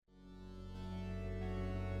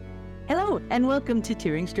Hello, and welcome to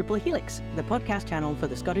Turing's Triple Helix, the podcast channel for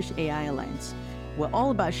the Scottish AI Alliance. We're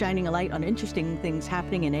all about shining a light on interesting things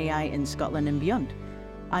happening in AI in Scotland and beyond.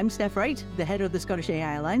 I'm Steph Wright, the head of the Scottish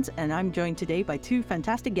AI Alliance, and I'm joined today by two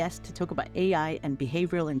fantastic guests to talk about AI and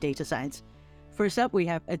behavioural and data science. First up, we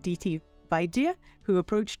have Aditi Vaidya, who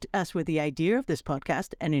approached us with the idea of this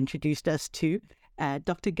podcast and introduced us to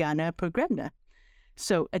Dr. Ganna Pogrebna.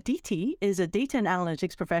 So Aditi is a data and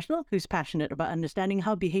analytics professional who's passionate about understanding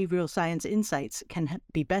how behavioural science insights can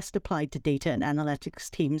be best applied to data and analytics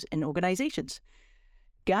teams in organisations.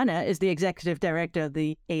 Ganna is the executive director of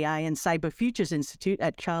the AI and Cyber Futures Institute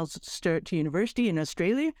at Charles Sturt University in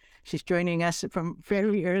Australia. She's joining us from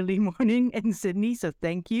very early morning in Sydney, so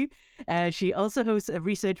thank you. She also hosts a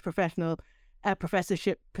research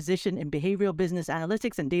professorship position in behavioural business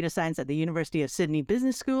analytics and data science at the University of Sydney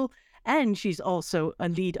Business School. And she's also a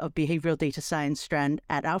lead of behavioural data science strand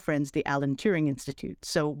at our friends, the Alan Turing Institute.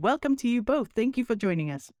 So welcome to you both. Thank you for joining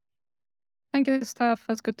us. Thank you, Steph.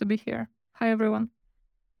 It's good to be here. Hi, everyone.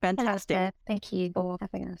 Fantastic. Hello, thank you for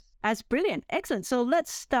having us. That's brilliant. Excellent. So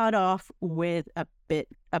let's start off with a bit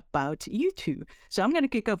about you two. So I'm going to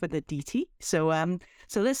kick off with Aditi. So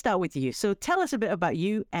let's start with you. So tell us a bit about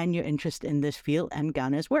you and your interest in this field and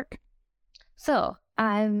Ganna's work. So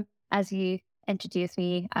as you introduced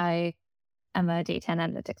me, I am a data and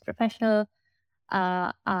analytics professional.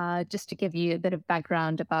 Just to give you a bit of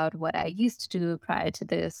background about what I used to do prior to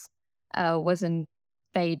this, wasn't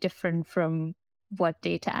very different from what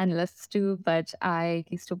data analysts do, but I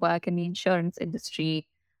used to work in the insurance industry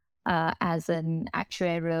as an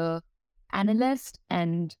actuarial analyst,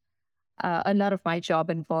 and a lot of my job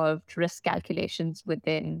involved risk calculations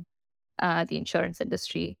within the insurance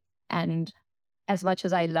industry. And as much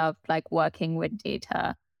as I loved working with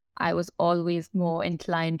data, I was always more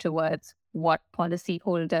inclined towards what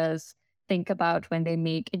policyholders think about when they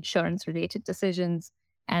make insurance-related decisions.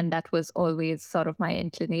 And that was always sort of my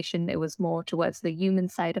inclination. It was more towards the human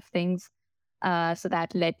side of things. So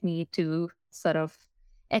that led me to sort of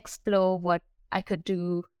explore what I could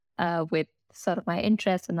do with sort of my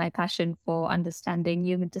interest and my passion for understanding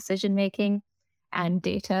human decision-making and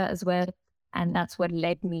data as well. And that's what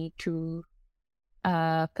led me to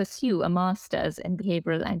pursue a master's in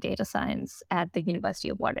behavioural and data science at the University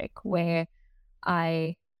of Warwick, where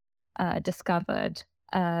I discovered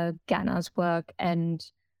Ganna's work and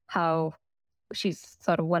how she's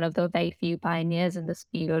sort of one of the very few pioneers in this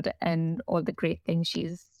field and all the great things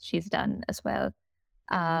she's done as well.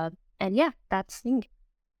 And yeah, that's me.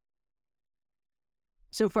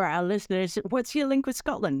 So for our listeners, what's your link with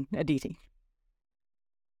Scotland, Aditi?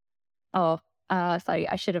 Sorry,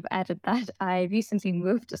 I should have added that. I recently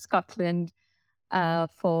moved to Scotland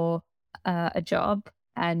for a job,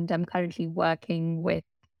 and I'm currently working with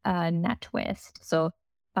NatWest, so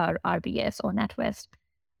RBS or NatWest,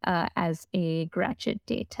 as a graduate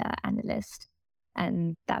data analyst.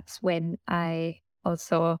 And that's when I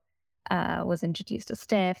also was introduced to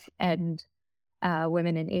Steph and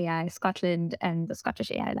Women in AI Scotland and the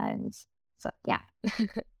Scottish AI Alliance. So yeah.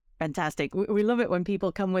 Fantastic. We love it when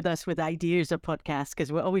people come with us with ideas of podcasts,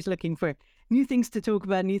 because we're always looking for new things to talk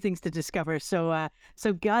about, new things to discover. So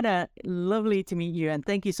Ganna, lovely to meet you, and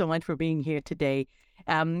thank you so much for being here today.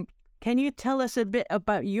 Can you tell us a bit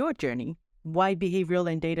about your journey? Why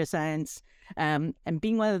behavioural and data science, and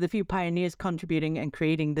being one of the few pioneers contributing and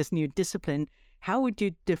creating this new discipline, how would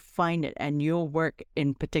you define it and your work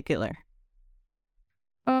in particular?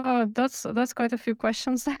 That's quite a few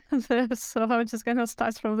questions. So I'm just gonna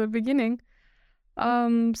start from the beginning.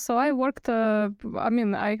 So I worked. I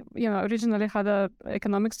originally had an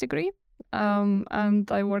economics degree, and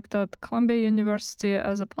I worked at Columbia University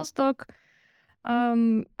as a postdoc.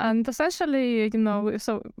 And essentially,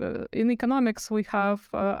 so in economics we have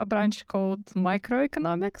a branch called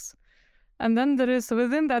microeconomics, and then there is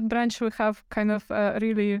within that branch we have kind of a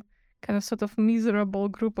really kind of sort of miserable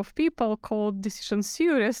group of people called decision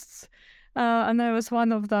theorists, and I was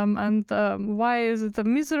one of them. And why is it a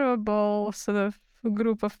miserable sort of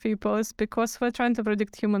group of people? It's because we're trying to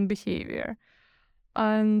predict human behavior.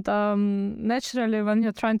 And naturally, when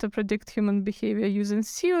you're trying to predict human behavior using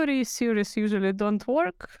theories usually don't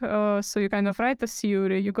work. So you kind of write a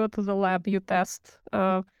theory, you go to the lab, you test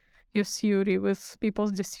your theory with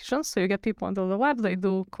people's decisions. So you get people into the lab, they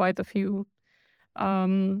do quite a few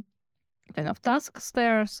kind of tasks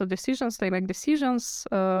there. So decisions, they make decisions.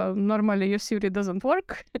 Normally your theory doesn't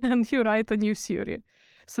work and you write a new theory.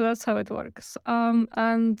 So that's how it works. So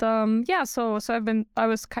I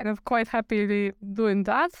was kind of quite happily doing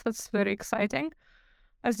that. That's very exciting.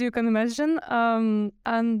 as you can imagine.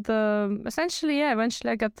 Essentially,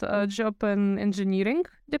 eventually I got a job in engineering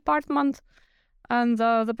department. And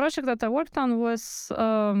the project that I worked on was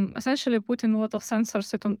essentially putting a lot of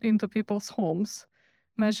sensors into people's homes,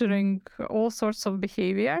 measuring all sorts of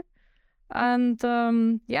behavior. And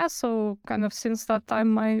so kind of since that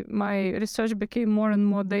time, my research became more and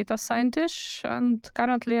more data scientist. And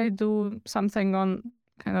currently I do something on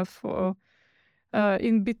kind of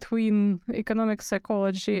in between economic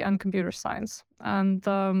psychology and computer science. And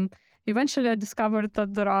eventually I discovered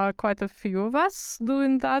that there are quite a few of us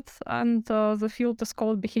doing that. And the field is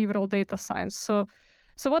called behavioral data science. So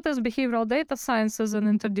what is behavioral data science? Is an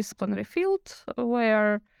interdisciplinary field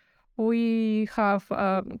where we have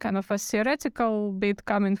kind of a theoretical bit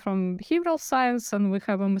coming from behavioral science, and we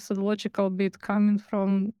have a methodological bit coming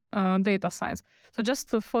from data science. So just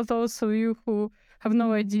for those of you who have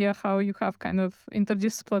no idea how you have kind of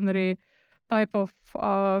interdisciplinary type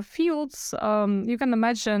of fields, you can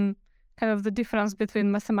imagine kind of the difference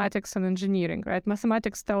between mathematics and engineering, right?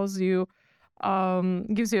 Mathematics tells you,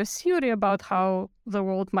 gives you a theory about how the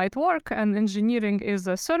world might work, and engineering is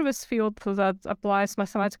a service field that applies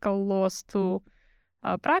mathematical laws to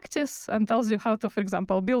practice and tells you how to, for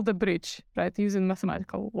example, build a bridge, right, using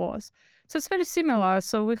mathematical laws. So it's very similar.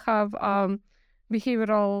 So we have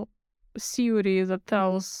behavioral theory that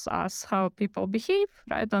tells us how people behave,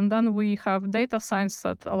 right? And then we have data science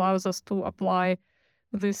that allows us to apply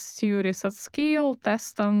these theories at scale,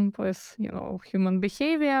 test them with, human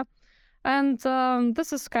behavior. And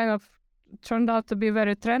this is kind of turned out to be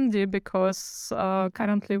very trendy because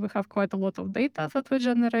currently we have quite a lot of data that we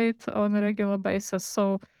generate on a regular basis.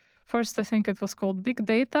 So first, I think it was called big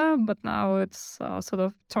data, but now it's sort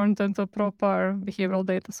of turned into proper behavioral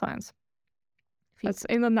data science. That's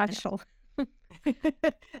in a nutshell.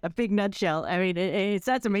 A big nutshell. I mean,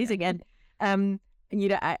 that's amazing. And,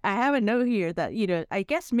 I have a note here that, I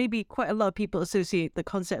guess maybe quite a lot of people associate the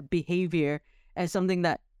concept behavior as something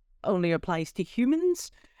that only applies to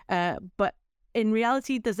humans. But in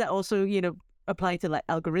reality, does that also, apply to like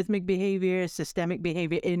algorithmic behavior, systemic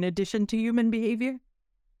behavior, in addition to human behavior?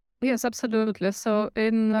 Yes, absolutely. So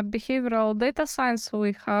in behavioral data science,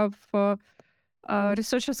 we have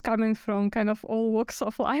researchers coming from kind of all walks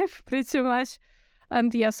of life, pretty much.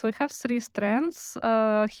 And yes, we have three strands: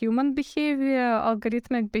 human behavior,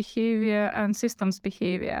 algorithmic behavior, and systems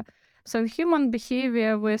behavior. So in human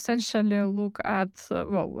behavior, we essentially look at,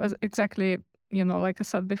 exactly, like I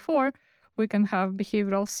said before, we can have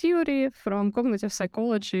behavioral theory from cognitive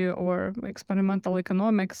psychology or experimental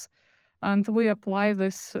economics, and we apply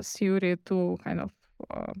this theory to kind of,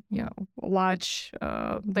 large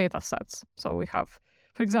data sets. So we have,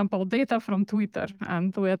 for example, data from Twitter,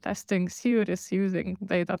 and we are testing theories using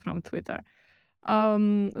data from Twitter.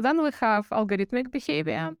 Then we have algorithmic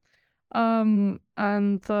behavior.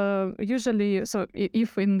 Usually, so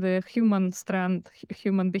if in the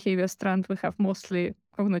human behavior strand, we have mostly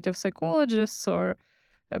cognitive psychologists or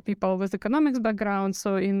people with economics background.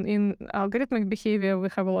 So in algorithmic behavior, we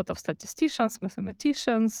have a lot of statisticians,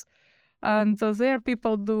 mathematicians, and there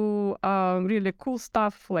people do really cool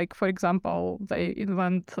stuff. Like, for example, they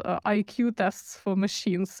invent IQ tests for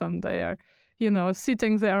machines, and they are,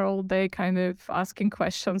 sitting there all day kind of asking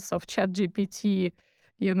questions of ChatGPT,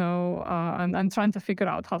 and trying to figure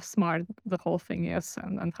out how smart the whole thing is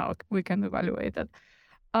and how we can evaluate it.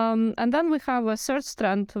 And then we have a third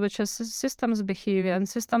strand, which is systems behavior. And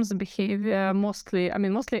systems behavior mostly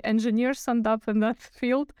engineers end up in that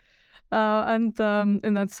field and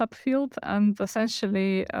in that subfield. And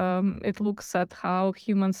essentially, it looks at how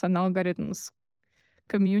humans and algorithms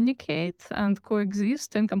communicate and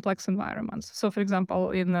coexist in complex environments. So, for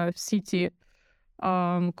example, in a city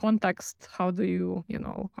context, how do you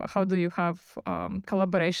have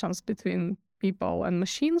collaborations between people and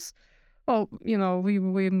machines? Well,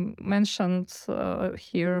 we mentioned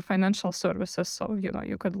here financial services. So,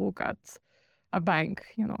 you could look at a bank,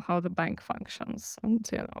 how the bank functions, and,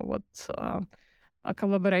 what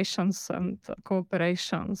collaborations and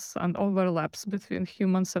cooperations and overlaps between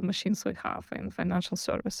humans and machines we have in financial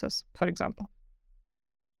services, for example.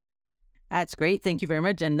 That's great. Thank you very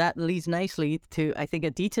much. And that leads nicely to, I think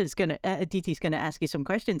Aditi's going to ask you some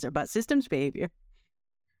questions about systems behavior.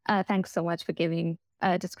 Thanks so much for giving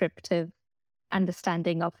a descriptive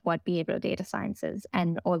understanding of what behavioral data science is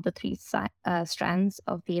and all the three strands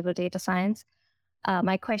of behavioral data science.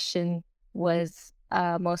 My question was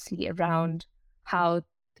mostly around how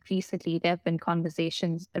recently there have been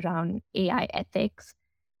conversations around AI ethics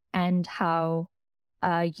and how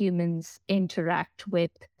humans interact with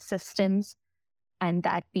systems, and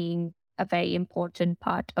that being a very important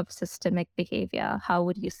part of systemic behavior, how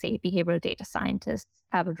would you say behavioral data scientists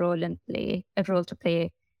have a role to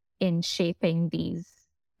play in shaping these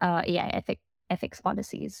AI ethics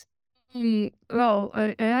policies? Well,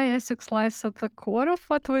 AI ethics lies at the core of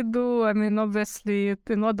what we do. I mean, obviously,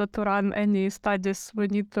 in order to run any studies, we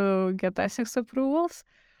need to get ethics approvals.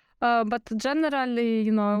 But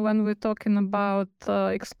generally, when we're talking about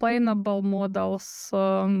explainable models,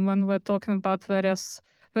 when we're talking about various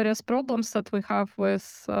problems that we have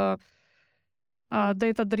with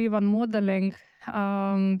data-driven modeling,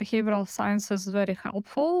 behavioral science is very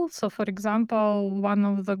helpful. So, for example, one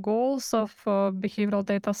of the goals of behavioral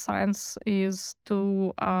data science is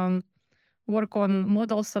to work on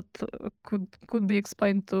models that could be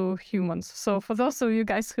explained to humans. So, for those of you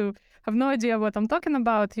guys who have no idea what I'm talking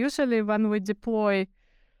about, usually when we deploy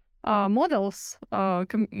models,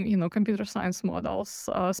 computer science models,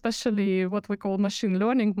 especially what we call machine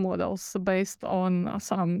learning models based on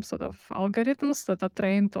some sort of algorithms that are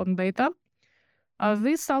trained on data.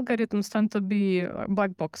 These algorithms tend to be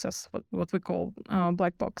black boxes, what we call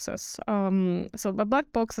black boxes. So the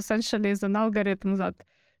black box essentially is an algorithm that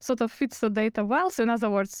sort of fits the data well. So in other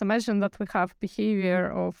words, imagine that we have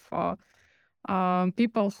behavior of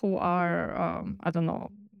people who are,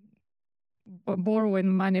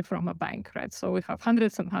 borrowing money from a bank, right? So we have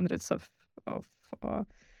hundreds and hundreds of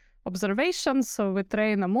observations. So we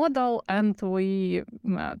train a model and we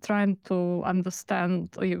trying to understand,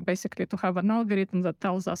 basically to have an algorithm that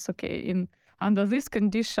tells us, okay, under these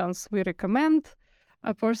conditions, we recommend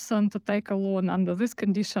a person to take a loan. Under these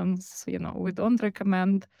conditions, we don't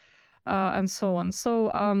recommend, and so on.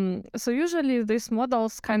 So usually these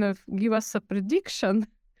models kind of give us a prediction,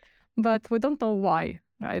 but we don't know why,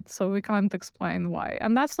 right? So we can't explain why.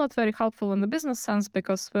 And that's not very helpful in the business sense,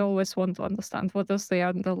 because we always want to understand what is the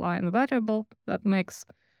underlying variable that makes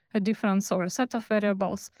a difference, or a set of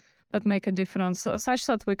variables that make a difference, such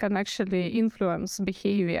that we can actually influence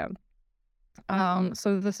behavior.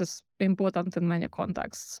 So this is important in many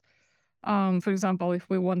contexts. For example, if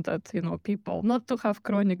we wanted, people not to have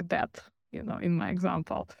chronic debt, in my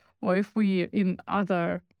example, or if we, in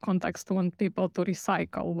other contexts, want people to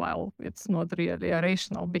recycle, well, it's not really a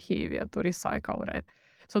rational behavior to recycle, right?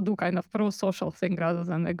 So do kind of pro-social thing rather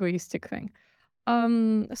than egoistic thing.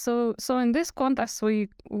 So in this context, we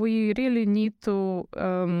really need to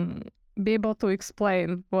be able to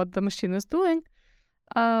explain what the machine is doing.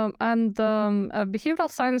 And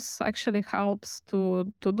behavioral science actually helps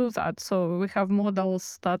to do that. So we have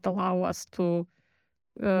models that allow us to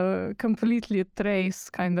completely trace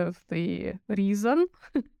kind of the reason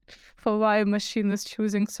for why a machine is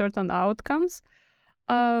choosing certain outcomes,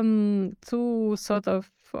 to sort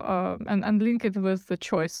of and link it with the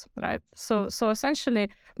choice, right? So essentially,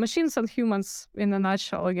 machines and humans, in a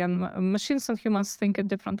nutshell, again, machines and humans think in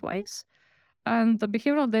different ways. And the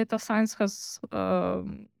behavioral data science has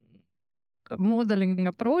modeling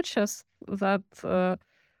approaches that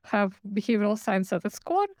have behavioral science at its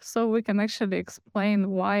core, so we can actually explain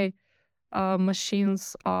why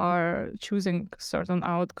machines are choosing certain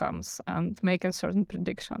outcomes and making certain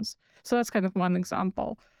predictions. So that's kind of one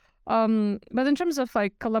example. But in terms of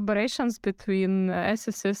like collaborations between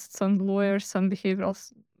ethicists and lawyers and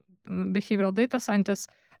behavioral data scientists,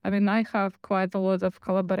 I mean, I have quite a lot of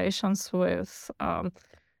collaborations with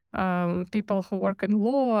people who work in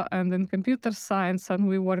law and in computer science, and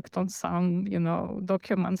we worked on some,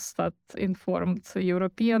 documents that informed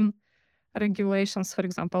European regulations. For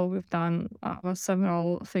example, we've done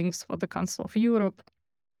several things for the Council of Europe,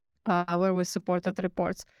 where we supported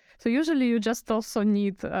reports. So usually you just also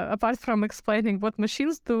need, apart from explaining what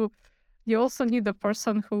machines do, you also need a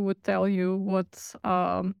person who would tell you what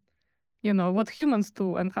humans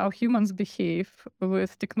do and how humans behave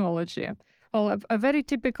with technology. Well, a very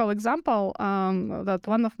typical example that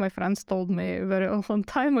one of my friends told me a very long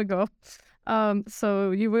time ago. So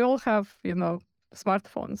we all have,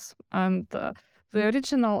 smartphones, and the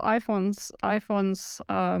original iPhones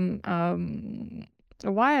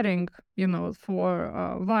wiring,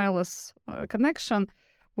 for wireless connection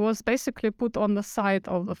was basically put on the side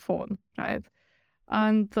of the phone, right?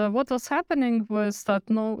 And what was happening was that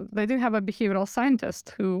they didn't have a behavioral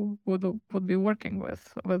scientist who would be working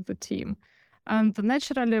with the team. And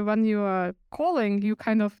naturally, when you are calling, you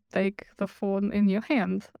kind of take the phone in your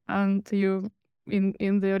hand, and you,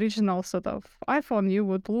 in the original sort of iPhone, you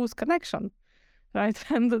would lose connection, right?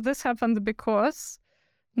 And this happened because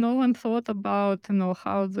no one thought about,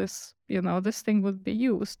 how this thing would be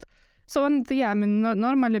used. So,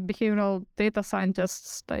 normally behavioral data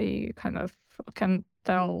scientists, they kind of can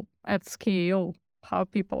tell at scale how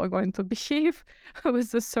people are going to behave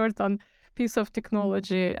with a certain piece of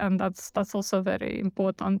technology, and that's also very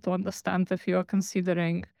important to understand if you are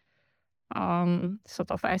considering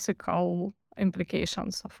sort of ethical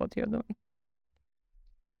implications of what you're doing.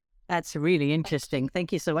 That's really interesting.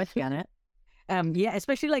 Thank you so much, Ganna. Yeah,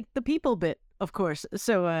 especially like the people bit, of course.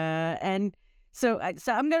 So so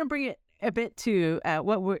I'm going to bring it a bit to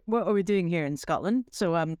what we're doing here in Scotland.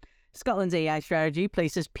 So Scotland's AI strategy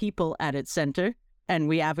places people at its center, and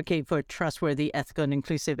we advocate for trustworthy, ethical, and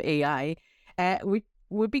inclusive AI.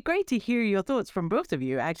 Would be great to hear your thoughts from both of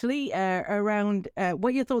you, actually, around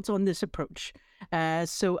what your thoughts on this approach.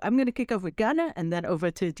 So I'm going to kick off with Ganna and then over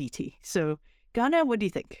to Aditi. So Ganna, what do you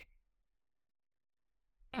think?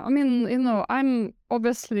 I mean, I'm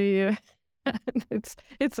obviously it's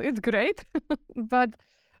great, but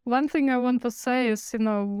one thing I want to say is,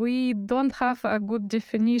 we don't have a good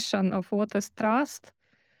definition of what is trust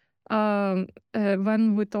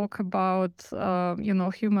when we talk about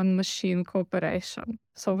human-machine cooperation.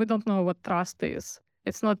 So we don't know what trust is.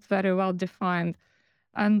 It's not very well defined.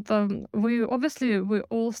 And we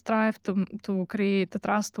all strive to create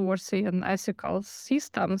trustworthy and ethical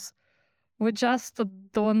systems. We just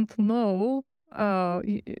don't know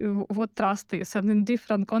what trust is, and in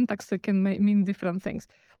different contexts it can mean different things.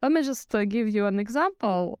 Let me just give you an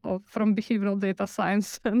example from behavioral data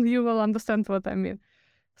science, and you will understand what I mean.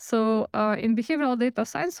 So in behavioral data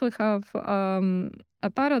science, we have a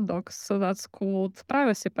paradox, so that's called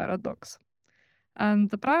privacy paradox. And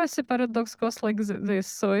the privacy paradox goes like this.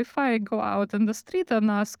 So if I go out in the street and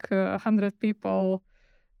ask 100 people,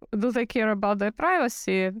 do they care about their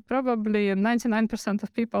privacy? Probably 99%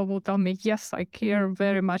 of people will tell me, yes, I care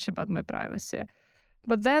very much about my privacy.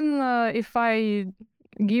 But then if I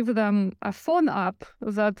give them a phone app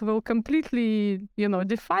that will completely,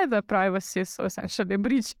 defy their privacy, so essentially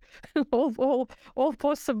breach all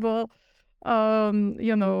possible, all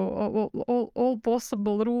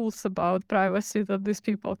possible rules about privacy that these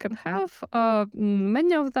people can have.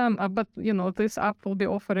 Many of them, but this app will be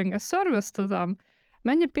offering a service to them.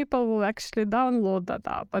 Many people will actually download that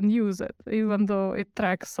app and use it, even though it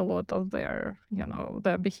tracks a lot of their,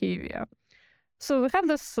 their behavior. So we have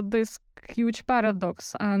this huge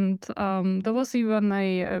paradox, and there was even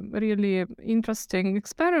a really interesting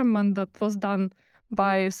experiment that was done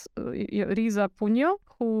by Riza Punyo,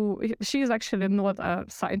 she is actually not a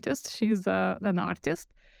scientist, she's an artist.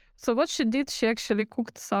 So what she did, she actually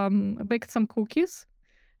baked some cookies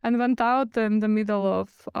and went out in the middle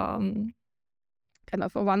of kind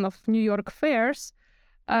of one of New York fairs,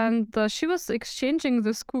 and she was exchanging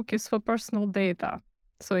these cookies for personal data.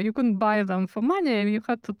 So you couldn't buy them for money, you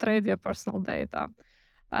had to trade your personal data.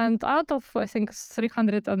 And out of, I think,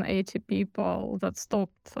 380 people that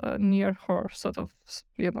stopped near her, sort of,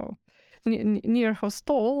 near her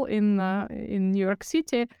stall in New York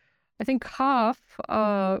City, I think half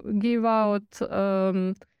gave out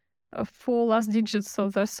 4 last digits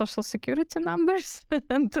of their social security numbers.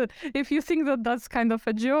 And if you think that that's kind of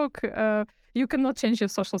a joke, you cannot change your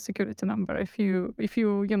social security number. If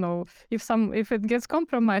it gets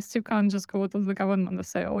compromised, you can't just go to the government and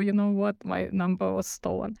say, oh, you know what, my number was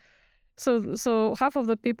stolen. So half of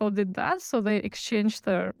the people did that. So they exchanged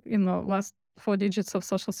their, last 4 digits of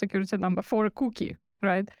social security number for a cookie,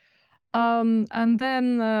 right? And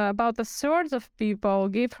then about a third of people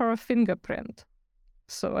gave her a fingerprint.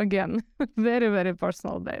 So again, very, very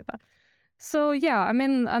personal data. So yeah, I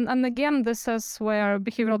mean, and again, this is where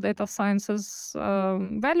behavioral data science is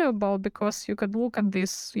valuable, because you could look at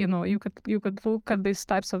this, you could look at these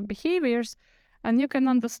types of behaviors, and you can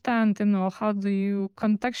understand, how do you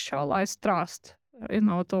contextualize trust,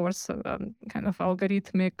 towards kind of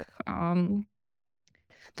algorithmic,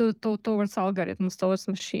 towards algorithms, towards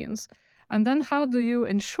machines. And then how do you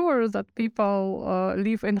ensure that people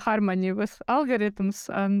live in harmony with algorithms,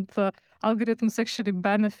 and algorithms actually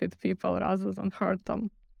benefit people rather than hurt them?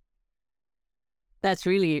 That's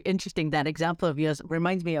really interesting. That example of yours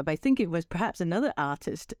reminds me of, I think it was perhaps another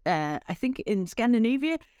artist, I think in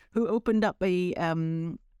Scandinavia, who opened up a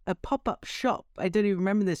pop-up shop. I don't even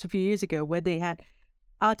remember this, a few years ago, where they had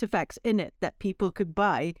artifacts in it that people could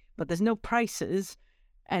buy, but there's no prices.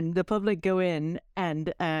 And the public go in,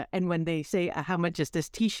 and when they say, how much is this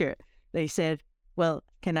T-shirt? They said, well,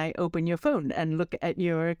 can I open your phone and look at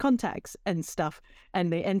your contacts and stuff? And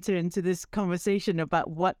they enter into this conversation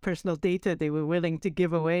about what personal data they were willing to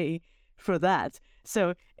give away for that.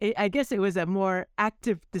 So I guess it was a more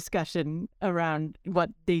active discussion around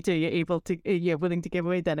what data you're willing to give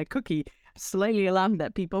away than a cookie. Slightly alarmed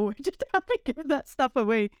that people were just having to give that stuff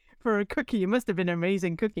away for a cookie. It must have been an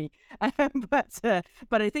amazing cookie. But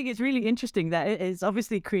I think it's really interesting that it is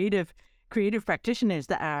obviously creative practitioners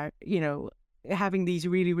that are, having these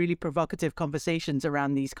really, really provocative conversations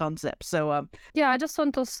around these concepts. So yeah, I just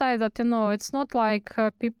want to say that, it's not like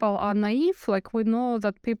people are naive. Like, we know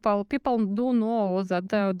that people do know that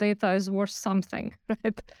their data is worth something,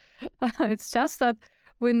 right? It's just that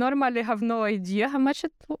we normally have no idea how much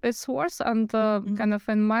it's worth. And kind of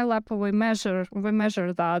in my lab, we measure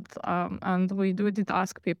that. And we did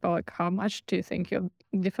ask people, like, how much do you think your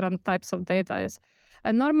different types of data is?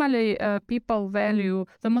 And normally, people value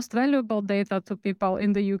the most valuable data to people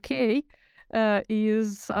in the UK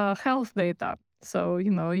is health data. So,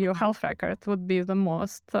 your health record would be the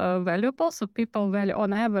most valuable. So people value,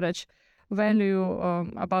 on average,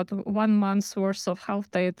 about 1 month's worth of health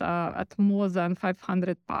data at more than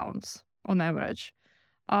 £500 on average.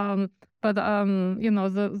 But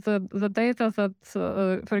the data that,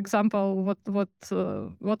 for example, what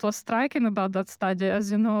was striking about that study,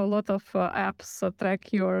 as you know, a lot of apps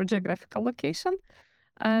track your geographical location,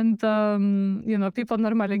 and people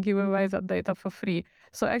normally give away that data for free.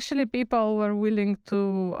 So actually, people were willing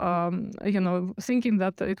to, thinking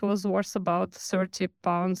that it was worth about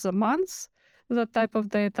 £30 a month, that type of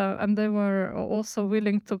data, and they were also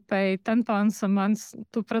willing to pay £10 a month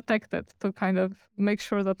to protect it, to kind of make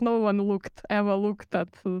sure that no one ever looked at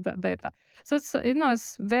that data. So it's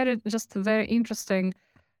it's very interesting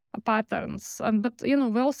patterns. But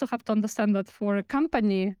we also have to understand that for a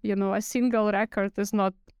company, a single record is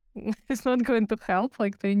not going to help.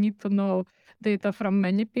 Like, they need to know data from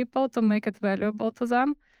many people to make it valuable to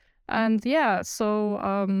them. And so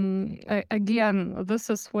again, this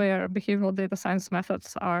is where behavioral data science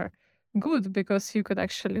methods are good, because you could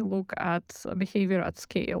actually look at behavior at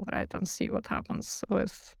scale, right, and see what happens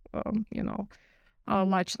with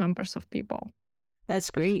large numbers of people. That's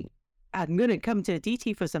great. I'm going to come to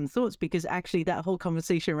Aditi for some thoughts, because actually that whole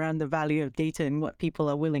conversation around the value of data and what people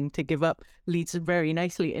are willing to give up leads very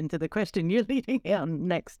nicely into the question you're leading on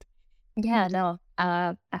next. Yeah, no,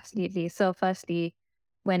 absolutely. So firstly,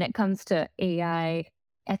 when it comes to AI,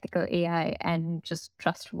 ethical AI, and just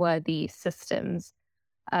trustworthy systems,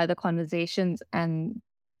 the conversations and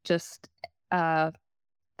just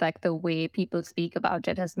like the way people speak about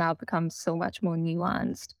it has now become so much more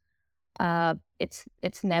nuanced.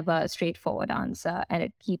 It's never a straightforward answer, and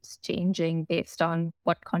it keeps changing based on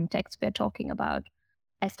what context we're talking about,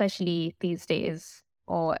 especially these days,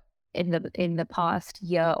 or in the past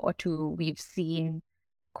year or two. We've seen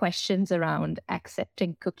questions around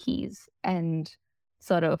accepting cookies and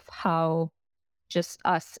sort of how just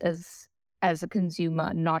us as a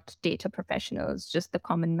consumer, not data professionals, just the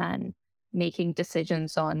common man, making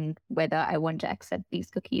decisions on whether I want to accept these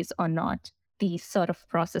cookies or not. These sort of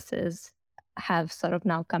processes have sort of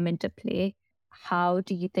now come into play. How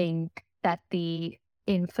do you think that the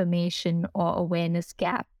information or awareness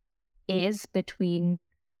gap is between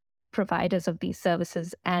providers of these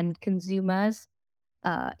services and consumers?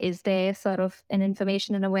 Is there sort of an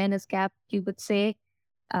information and awareness gap, you would say?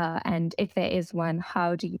 And if there is one,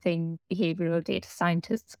 how do you think behavioral data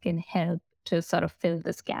scientists can help to sort of fill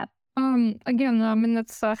this gap? Again, I mean,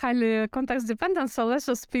 it's highly context dependent, so let's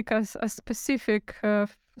just pick a specific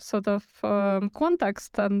sort of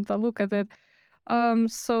context and look at it.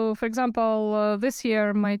 So, for example, this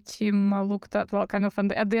year my team looked at, kind of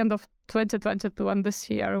at the end of 2022, and this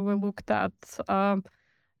year we looked at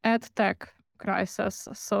ed tech crisis.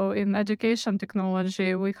 So in education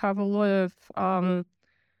technology, we have a lot of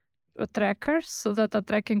trackers that are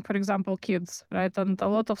tracking, for example, kids, right? And a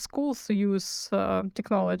lot of schools use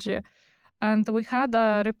technology. And we had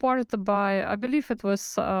a report by, I believe it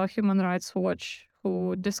was Human Rights Watch,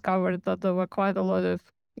 who discovered that there were quite a lot of,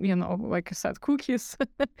 like I said, cookies,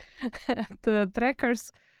 the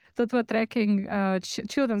trackers that were tracking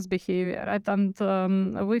children's behavior, right? And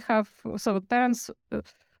so parents,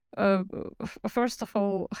 first of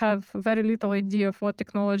all, have very little idea of what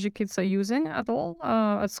technology kids are using at all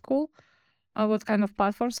at school. What kind of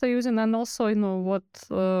platforms they're using, and also, what,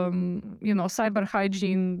 cyber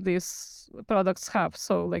hygiene these products have.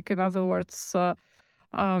 So, like, in other words,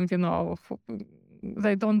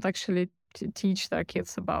 they don't actually teach their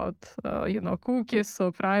kids about, cookies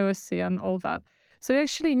or privacy and all that. So you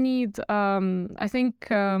actually need, I think,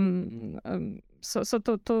 is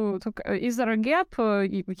there a gap?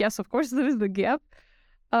 Yes, of course, there is the gap.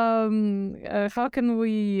 How can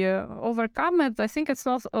we overcome it? I think it's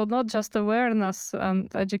not just awareness and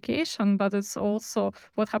education, but it's also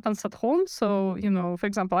what happens at home. So, for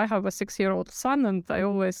example, I have a 6-year-old son, and I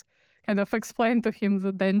always kind of explain to him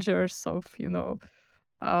the dangers of,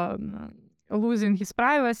 losing his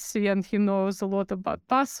privacy, and he knows a lot about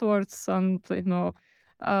passwords, and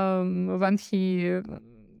when he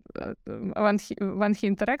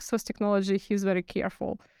interacts with technology, he's very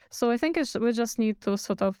careful. So I think we just need to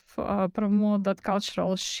sort of promote that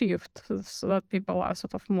cultural shift so that people are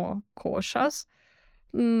sort of more cautious.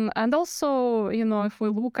 And also, if we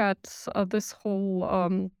look at this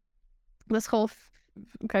whole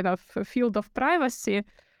kind of field of privacy,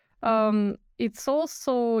 it's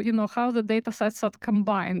also, how the data sets are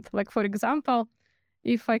combined. Like, for example,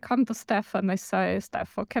 if I come to Steph and I say,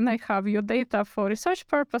 Steph, can I have your data for research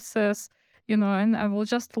purposes? And I will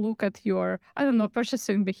just look at your,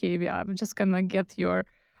 purchasing behavior. I'm just going to get your,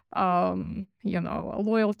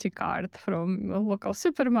 loyalty card from a local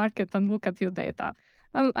supermarket and look at your data.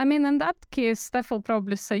 In that case, Steph will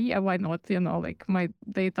probably say, yeah, why not? Like my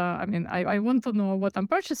data, I want to know what I'm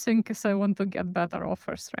purchasing because I want to get better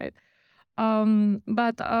offers, right?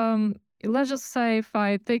 But let's just say if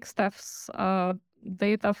I take Steph's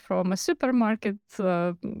data from a supermarket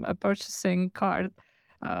purchasing card,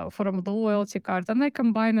 from the loyalty card, and I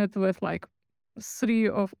combine it with like 3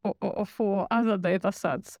 or 4 other data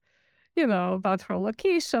sets, about her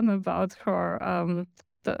location, about her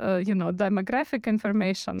demographic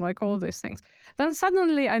information, like all these things. Then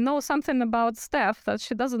suddenly I know something about Steph that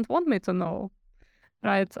she doesn't want me to know,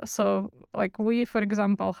 right? So like we, for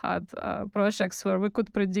example, had projects where we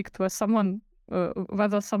could predict whether someone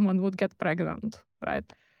would get pregnant,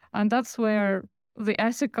 right? And that's where the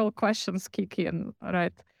ethical questions kick in,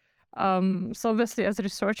 right? So obviously, as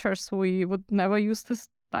researchers, we would never use this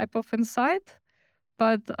type of insight,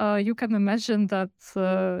 but you can imagine that,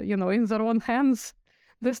 in their own hands,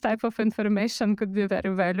 this type of information could be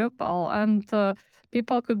very valuable, and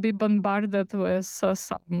people could be bombarded with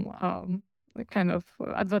some kind of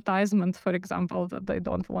advertisement, for example, that they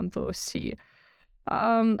don't want to see.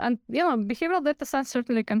 And behavioral data science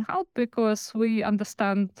certainly can help because we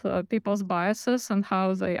understand people's biases and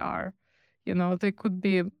how they are. They could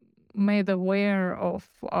be made aware of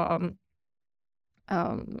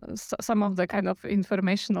some of the kind of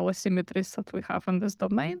informational asymmetries that we have in this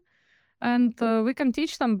domain. And we can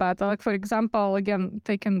teach them better. Like, for example, again,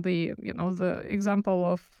 taking the example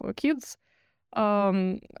of kids,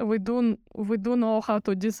 we do know how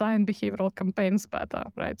to design behavioral campaigns better,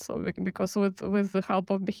 right? So because with the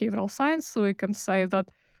help of behavioral science, we can say that,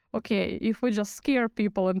 okay, if we just scare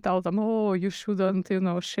people and tell them, oh, you shouldn't,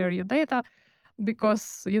 share your data,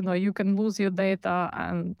 because you can lose your data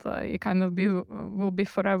and you kind of will be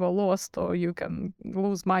forever lost, or you can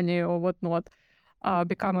lose money or whatnot,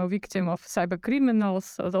 become a victim of cyber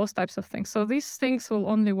criminals, those types of things. So these things will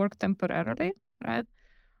only work temporarily, right?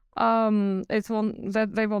 That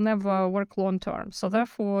they will never work long term. So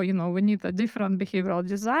therefore, we need a different behavioral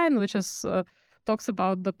design, which is talks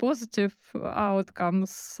about the positive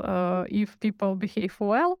outcomes if people behave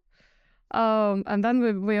well. And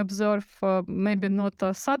then we observe maybe not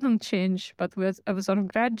a sudden change, but we observe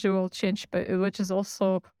gradual change, which is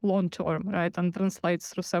also long-term, right, and translates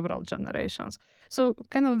through several generations. So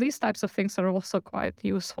kind of these types of things are also quite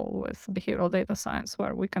useful with behavioral data science,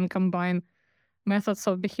 where we can combine methods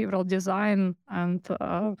of behavioral design and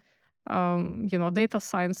data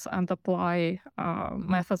science and apply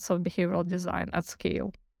methods of behavioral design at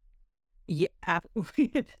scale. Yeah,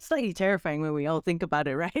 slightly terrifying when we all think about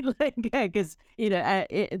it, right? Like, because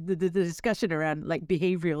the discussion around like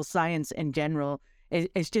behavioral science in general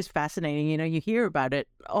is just fascinating. You hear about it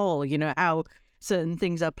all. How certain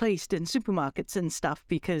things are placed in supermarkets and stuff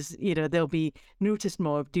because they'll be noticed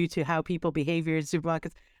more due to how people behave in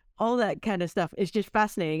supermarkets. All that kind of stuff is just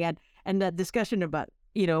fascinating, and that discussion about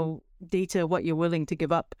data, what you're willing to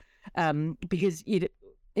give up, because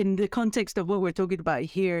in the context of what we're talking about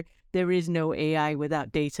here, there is no AI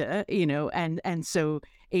without data, and so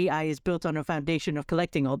AI is built on a foundation of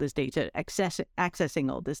collecting all this data,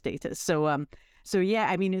 accessing all this data. So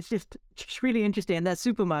yeah, it's just really interesting. And that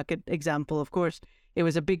supermarket example, of course, it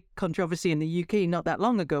was a big controversy in the UK not that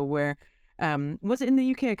long ago, where was it in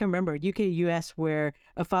the UK? I can't remember. UK, US, where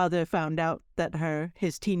a father found out that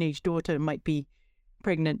his teenage daughter might be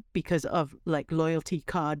pregnant because of like loyalty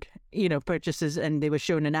card, purchases, and they were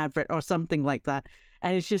shown an advert or something like that.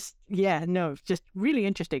 And it's just, just really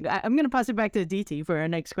interesting. I'm going to pass it back to Aditi for our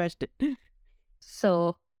next question.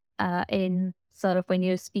 So in sort of when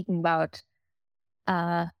you're speaking about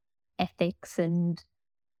ethics and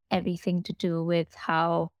everything to do with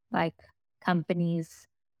how like companies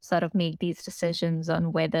sort of make these decisions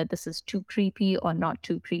on whether this is too creepy or not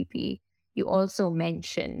too creepy, you also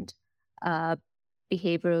mentioned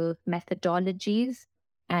behavioral methodologies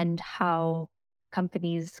and how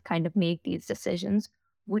companies kind of make these decisions.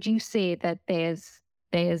 would you say that there's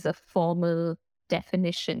a formal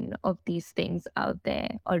definition of these things out there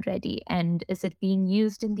already? And is it being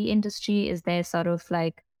used in the industry? Is there sort of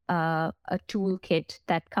like a toolkit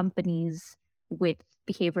that companies with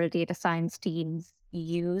behavioral data science teams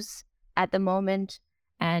use at the moment?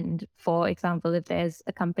 And for example, if there's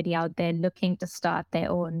a company out there looking to start their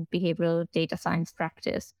own behavioral data science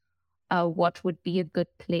practice, what would be a good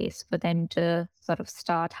place for them to sort of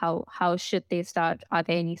start? How should they start? Are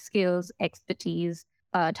there any skills, expertise,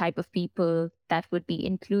 type of people that would be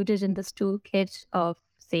included in this toolkit of,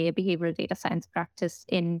 say, a behavioral data science practice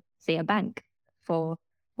in, say, a bank, for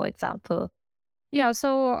example? Yeah,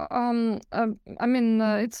 so I'm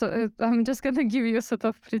just gonna give you a sort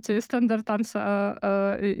of pretty standard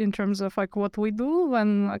answer in terms of like what we do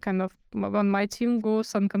when my team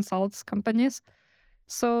goes and consults companies.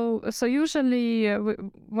 So usually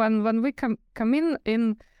when we come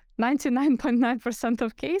in 99.9%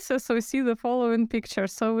 of cases, we see the following picture.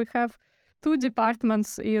 So we have two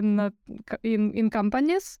departments in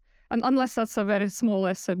companies, and unless that's a very small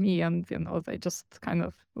SME and they just kind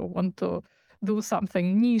of want to do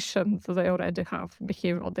something niche and they already have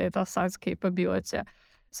behavioral data science capability.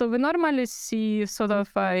 So we normally see sort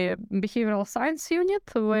of a behavioral science unit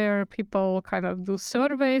where people kind of do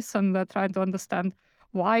surveys and they try to understand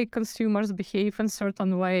why consumers behave in a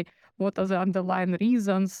certain way, what are the underlying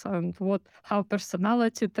reasons, and how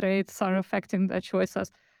personality traits are affecting their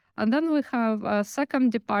choices. And then we have a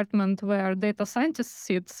second department where data scientists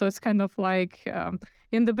sit. So it's kind of like,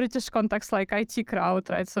 in the British context, like IT crowd,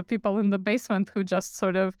 right? So people in the basement who just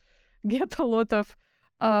sort of get a lot of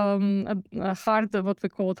what we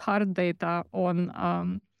call hard data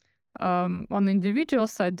on individual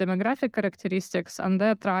side, demographic characteristics, and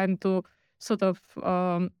they're trying to sort of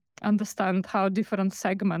understand how different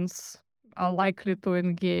segments are likely to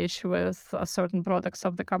engage with certain products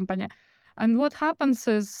of the company. And what happens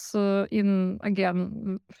is,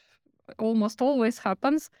 almost always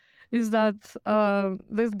happens, is that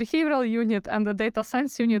this behavioral unit and the data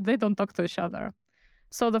science unit, they don't talk to each other.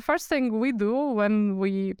 So the first thing we do when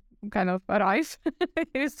we kind of arrive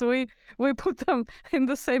is we put them in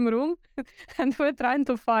the same room and we're trying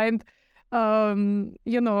to find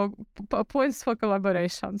points for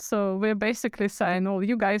collaboration. So we're basically saying, oh,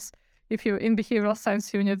 you guys, if you in behavioral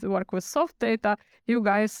science unit work with soft data, you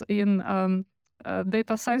guys in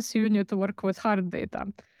data science unit work with hard data,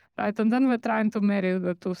 right? And then we're trying to marry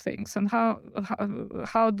the two things. And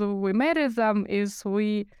how do we marry them is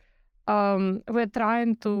we're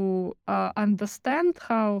trying to understand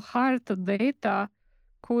how hard data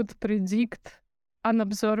could predict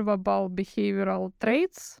unobservable behavioral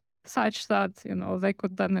traits such that, they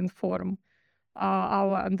could then inform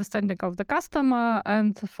our understanding of the customer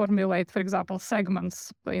and formulate, for example,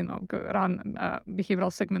 segments, run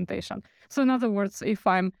behavioral segmentation. So in other words, if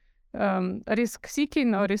I'm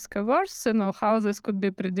risk-seeking or risk-averse, how this could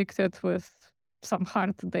be predicted with some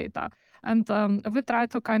hard data. And we try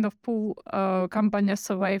to kind of pull companies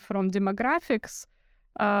away from demographics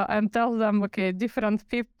and tell them, okay, different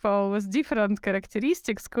people with different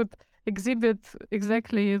characteristics could exhibit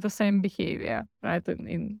exactly the same behavior, right,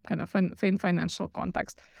 in kind of in financial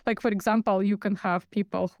context. Like, for example, you can have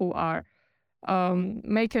people who are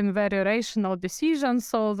making very rational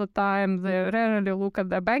decisions all the time. They rarely look at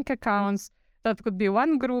their bank accounts. That could be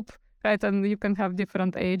one group, right? And you can have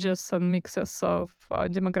different ages and mixes of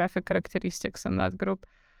demographic characteristics in that group.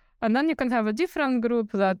 And then you can have a different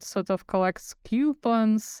group that sort of collects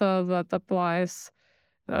coupons, that applies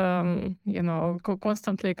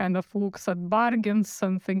constantly kind of looks at bargains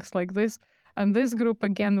and things like this. And this group,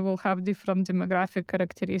 again, will have different demographic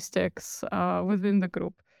characteristics within the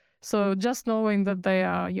group. So just knowing that they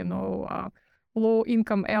are,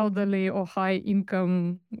 low-income elderly or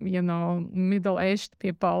high-income, middle-aged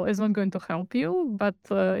people is not going to help you, but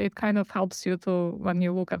it kind of helps you when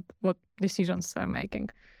you look at what decisions they're making.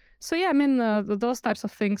 So yeah, those types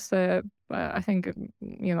of things, I think,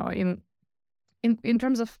 in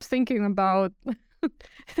terms of thinking about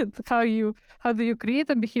how do you create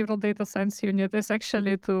a behavioral data science unit, is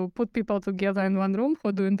actually to put people together in one room who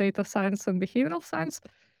are doing data science and behavioral science,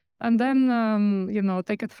 and then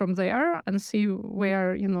take it from there and see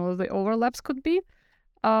where the overlaps could be.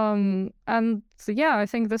 And so, yeah, I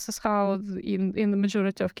think this is how in the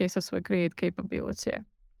majority of cases we create capability.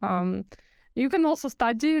 You can also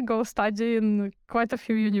go study in quite a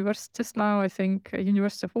few universities now. I think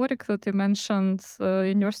University of Warwick that you mentioned,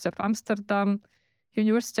 University of Amsterdam,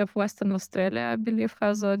 University of Western Australia, I believe,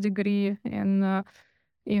 has a degree in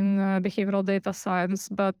behavioral data science.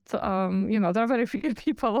 But there are very few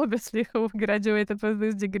people, obviously, who graduated with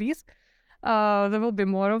these degrees. There will be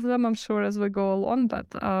more of them, I'm sure, as we go along. But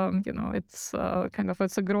it's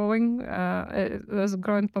it's a growing there's a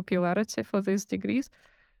growing popularity for these degrees.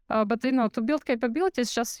 But to build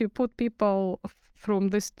capabilities, just you put people from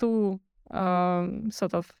these two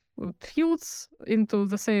sort of fields into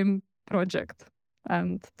the same project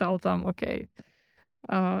and tell them, okay,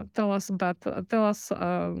 tell us better.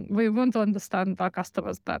 We want to understand our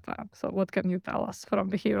customers better. So what can you tell us from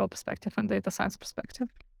behavioral perspective and data science perspective?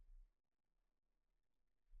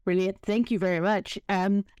 Brilliant. Thank you very much.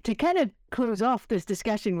 To kind of close off this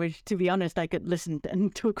discussion, which, to be honest, I could listen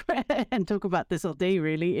and talk about this all day,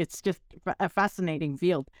 really. It's just a fascinating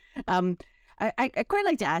field. I quite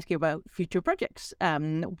like to ask you about future projects.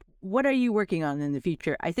 What are you working on in the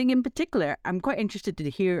future? I think in particular, I'm quite interested to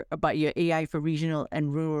hear about your AI for regional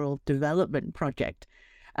and rural development project.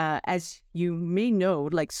 As you may know,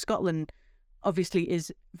 like Scotland obviously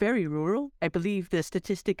is very rural. I believe the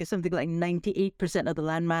statistic is something like 98% of the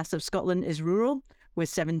landmass of Scotland is rural,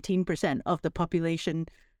 with 17% of the population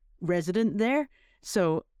resident there.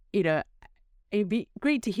 So, it'd be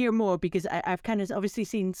great to hear more, because I've kind of obviously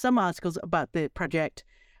seen some articles about the project,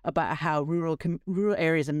 about how rural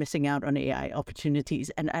areas are missing out on AI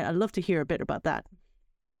opportunities. And I'd love to hear a bit about that.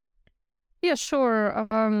 Yeah, sure.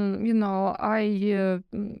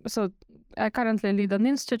 I currently lead an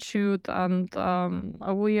institute, and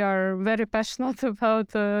we are very passionate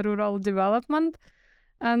about rural development.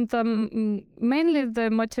 And mainly the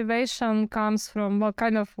motivation comes from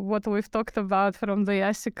what we've talked about, from the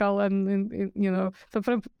ethical and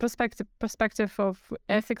the perspective of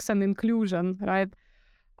ethics and inclusion, right?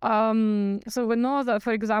 So we know that,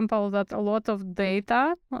 for example, that a lot of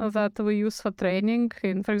data that we use for training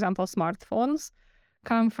in, for example, smartphones,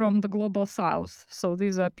 come from the global south. So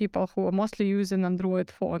these are people who are mostly using Android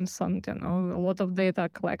phones, and a lot of data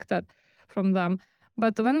collected from them.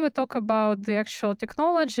 But when we talk about the actual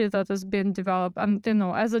technology that is being developed, and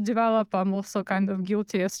as a developer, I'm also kind of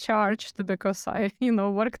guilty as charged, because I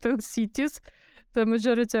worked in cities the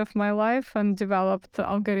majority of my life and developed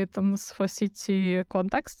algorithms for city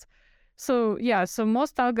context. So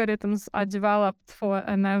most algorithms are developed for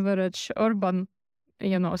an average urban,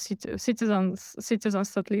 citizens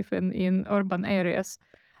that live in urban areas.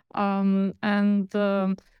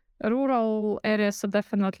 Rural areas are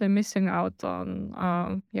definitely missing out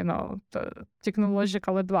on, the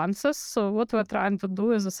technological advances. So what we're trying to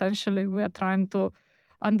do is essentially we're trying to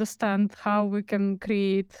understand how we can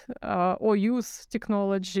create or use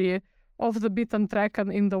technology off the beaten track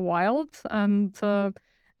and in the wild, and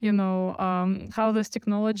how this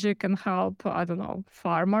technology can help,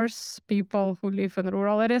 farmers, people who live in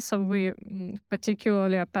rural areas. So we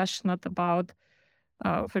particularly are passionate about,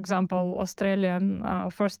 for example, Australian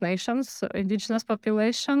First Nations, indigenous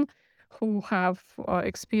population, who have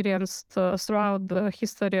experienced throughout the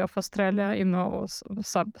history of Australia,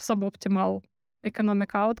 suboptimal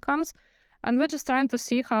economic outcomes. And we're just trying to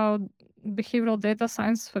see how behavioral data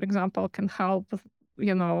science, for example, can help,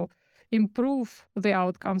 improve the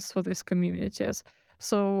outcomes for these communities.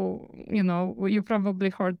 So, you probably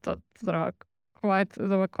heard that there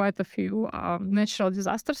were quite a few natural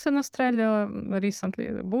disasters in Australia recently,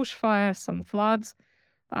 the bushfires and floods.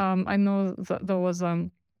 I know that there were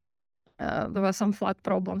some flood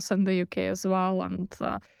problems in the UK as well, and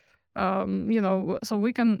so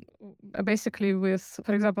we can basically,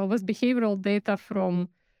 for example, with behavioral data from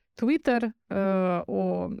Twitter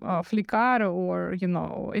or Flickr or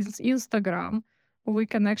Instagram, we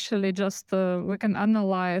can actually we can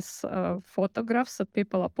analyze photographs that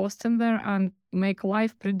people are posting there and make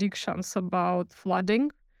live predictions about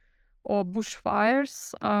flooding or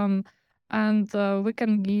bushfires. And we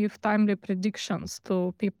can give timely predictions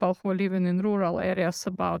to people who are living in rural areas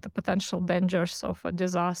about the potential dangers of a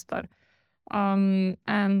disaster. And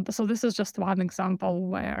so this is just one example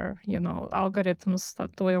where, algorithms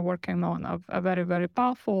that we're working on are very, very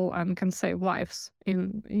powerful and can save lives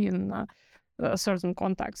in certain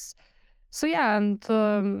contexts. So and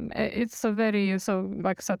it's like I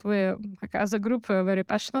said, we're as a group, we're very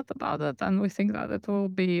passionate about it, and we think that it will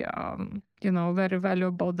be very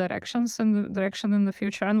valuable direction in the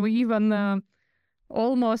future. And we even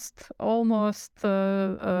almost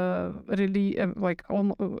really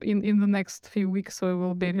in the next few weeks we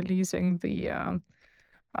will be releasing the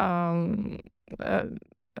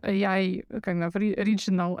AI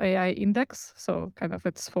regional AI index. So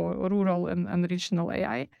it's for rural and regional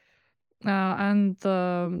AI. And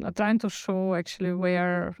trying to show actually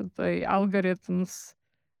where the algorithms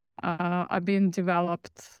are being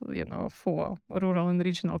developed, for rural and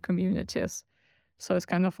regional communities. So it's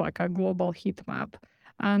kind of like a global heat map,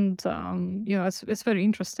 and it's very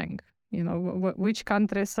interesting which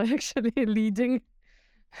countries are actually leading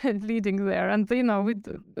there. And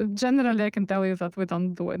generally, I can tell you that we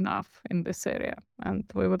don't do enough in this area, and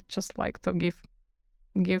we would just like to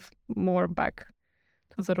give more back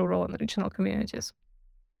to the rural and regional communities.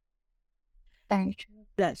 Thank you.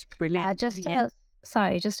 That's brilliant. Just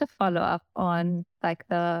to follow up on like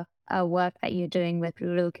the work that you're doing with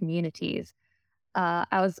rural communities.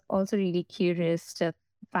 I was also really curious to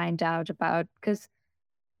find out about, because,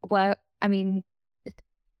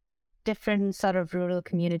 different sort of rural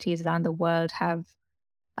communities around the world have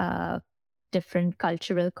different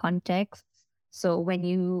cultural contexts. So when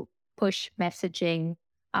you push messaging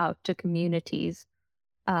out to communities,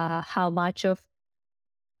 how much of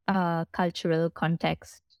cultural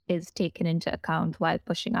context is taken into account while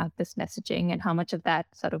pushing out this messaging, and how much of that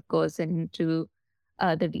sort of goes into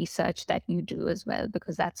the research that you do as well,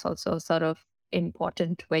 because that's also sort of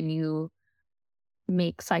important when you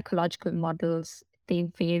make psychological models. They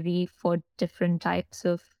vary for different types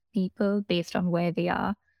of people based on where they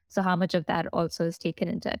are. So how much of that also is taken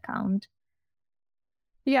into account?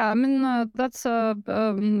 Yeah, that's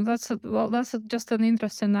just an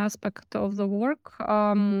interesting aspect of the work.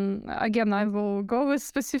 Again, I will go with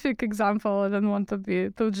specific example. I don't want to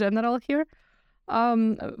be too general here.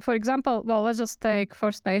 For example, let's just take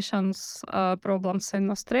First Nations problems in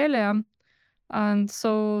Australia. And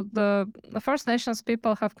so the First Nations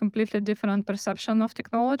people have completely different perception of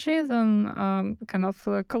technology than kind of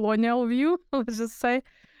a colonial view, let's just say.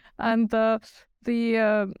 And the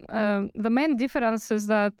main difference is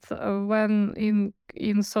that when in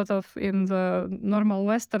the normal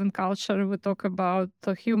Western culture we talk about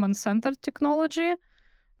human-centered technology,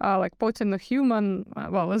 like putting a human,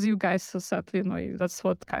 as you guys said, that's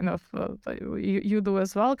what kind of you do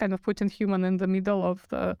as well, kind of putting human in the middle of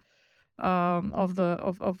the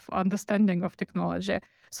understanding of technology.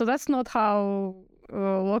 So that's not how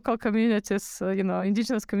local communities,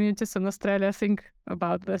 indigenous communities in Australia think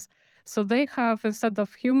about this. So they have, instead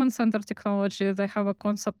of human-centered technology, they have a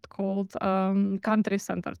concept called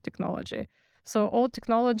country-centered technology. So all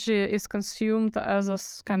technology is consumed as a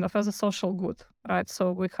social good, right?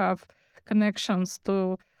 So we have connections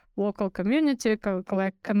to local community,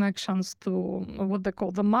 connections to what they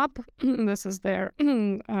call the map. This is their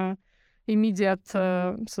immediate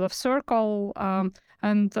sort of circle,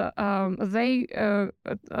 and they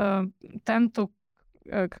tend to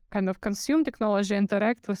kind of consume technology,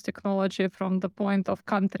 interact with technology from the point of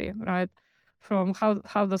country, right? From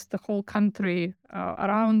how does the whole country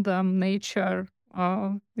around them, nature,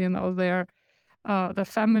 their the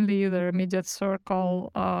family, their immediate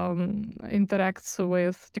circle interacts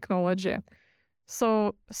with technology.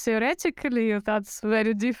 So theoretically, that's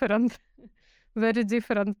very different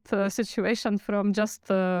situation from just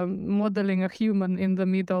modeling a human in the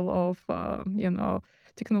middle of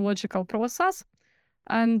technological process.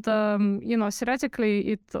 And theoretically,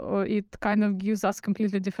 it kind of gives us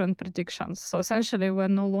completely different predictions. So essentially, we're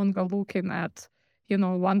no longer looking at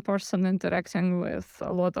one person interacting with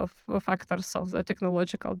a lot of factors of the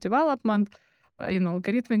technological development,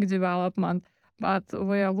 algorithmic development, but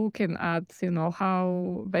we are looking at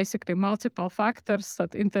how basically multiple factors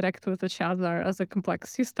that interact with each other as a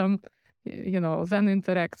complex system, then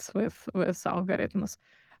interacts with algorithms.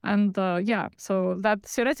 And so that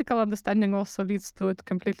theoretical understanding also leads to a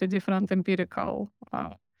completely different empirical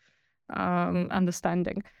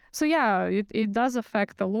understanding. So yeah, it does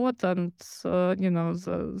affect a lot, and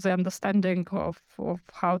the understanding of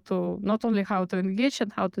how to, not only how to engage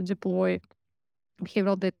and how to deploy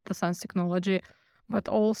behavioral data science technology, but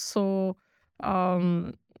also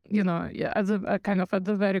as a kind of at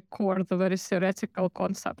the very core, the very theoretical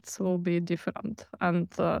concepts will be different, and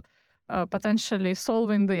potentially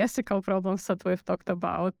solving the ethical problems that we've talked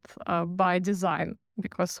about by design,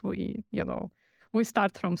 because we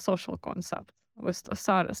start from social concept. We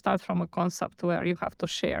start from a concept where you have to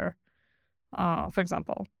share, for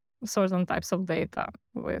example, certain types of data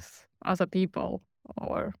with other people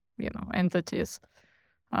or entities.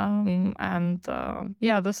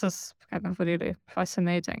 This is kind of a really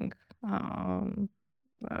fascinating,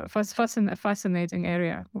 fascinating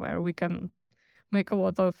area where we can make a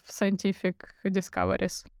lot of scientific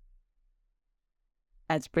discoveries.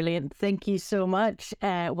 That's brilliant. Thank you so much.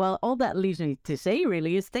 All that leaves me to say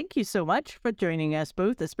really is thank you so much for joining us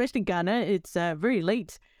both, especially Ganna. It's very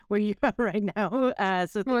late where you are right now.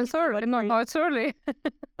 It's early. No, it's early.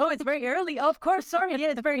 Oh, it's very early. Oh, of course. Sorry. Yeah,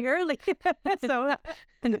 it's very early.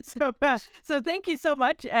 So thank you so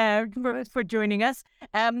much for joining us.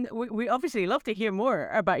 We obviously love to hear more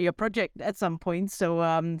about your project at some point. So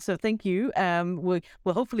thank you.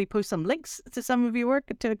 We'll hopefully post some links to some of your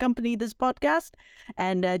work to accompany this podcast.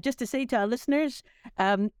 And just to say to our listeners,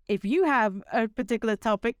 if you have a particular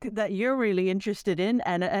topic that you're really interested in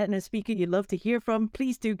and a speaker you'd love to hear from,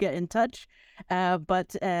 please do get in touch.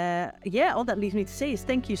 But all that leaves me to say is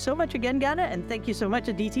thank you so much again, Ganna, and thank you so much,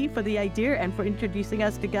 Aditi, for the idea and for introducing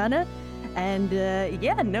us to Ganna. And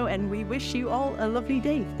and we wish you all a lovely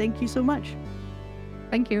day. Thank you so much.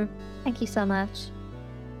 Thank you. Thank you so much.